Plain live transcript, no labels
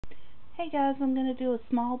Hey guys, I'm going to do a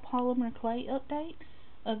small polymer clay update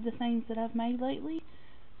of the things that I've made lately.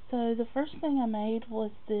 So the first thing I made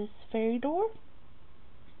was this fairy door,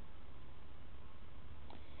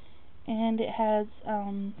 and it has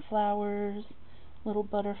flowers, little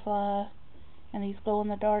butterfly, and these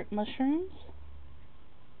glow-in-the-dark mushrooms.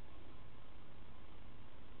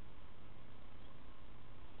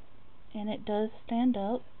 And it does stand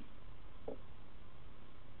up.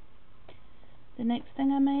 The next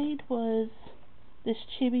thing I made was this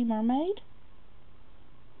chibi mermaid.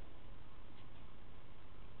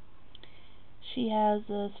 She has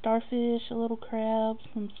a starfish, a little crab,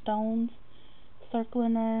 some stones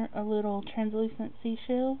circling her, a little translucent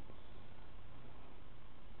seashell.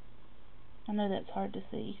 I know that's hard to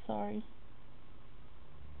see, sorry.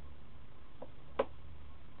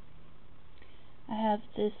 I have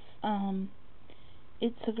this,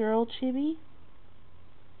 it's a girl chibi,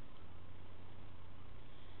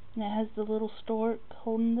 and it has the little stork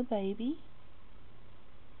holding the baby,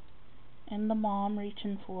 and the mom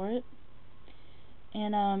reaching for it.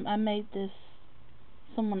 And I made this,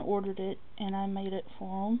 someone ordered it, and I made it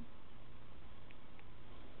for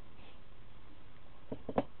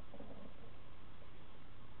them.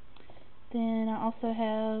 Then I also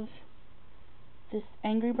have this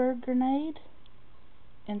Angry Bird grenade,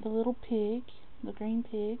 and the little pig, the green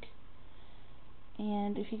pig.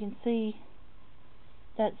 And if you can see,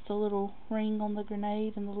 that's the little ring on the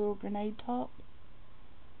grenade and the little grenade top.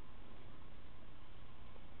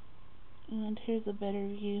 And here's a better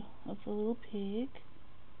view of the little pig.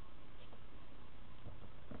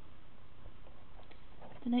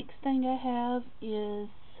 The next thing I have is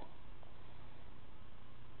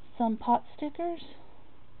some pot stickers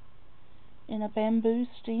in a bamboo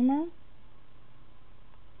steamer.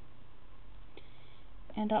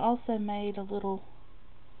 And I also made a little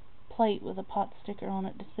plate with a pot sticker on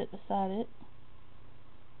it to sit beside it.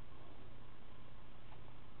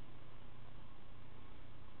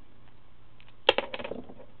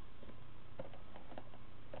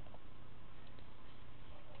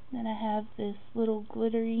 Then I have this little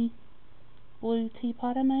glittery blue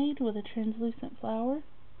teapot I made with a translucent flower.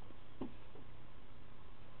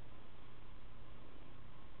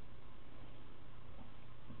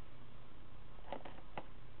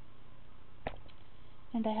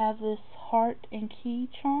 And I have this heart and key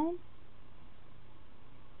charm.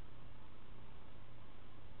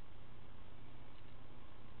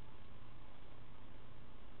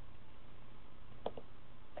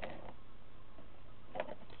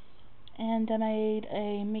 And I made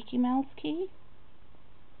a Mickey Mouse key.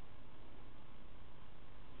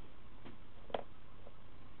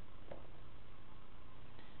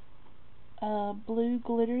 A blue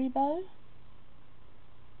glittery bow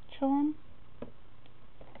charm.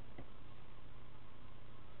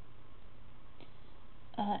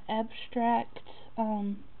 Abstract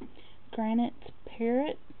granite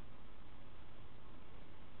parrot.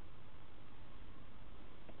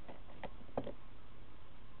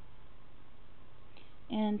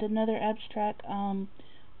 And another abstract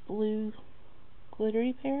blue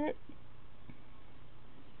glittery parrot.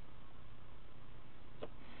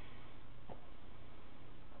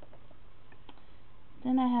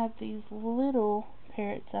 Then I have these little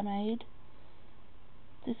parrots I made.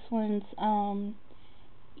 This one's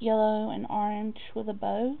yellow and orange with a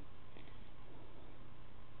bow.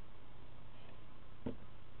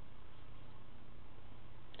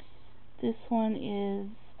 This one is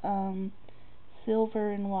silver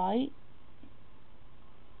and white.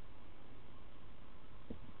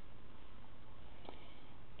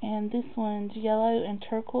 And this one's yellow and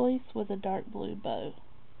turquoise with a dark blue bow.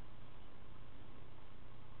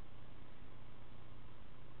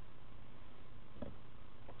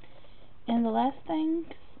 And the last things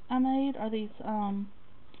I made are these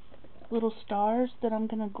little stars that I'm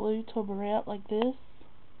going to glue to a barrette like this.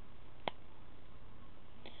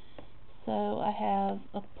 So I have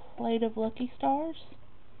a plate of Lucky Stars.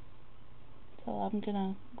 So I'm going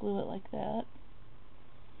to glue it like that.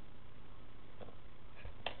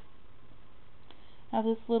 I have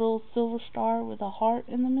this little silver star with a heart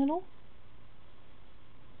in the middle.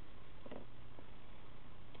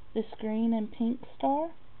 This green and pink star.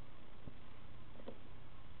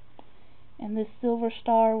 And this silver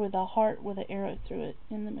star with a heart with an arrow through it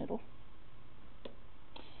in the middle.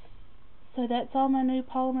 So that's all my new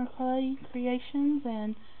polymer clay creations,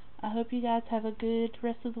 and I hope you guys have a good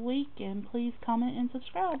rest of the week, and please comment and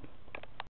subscribe.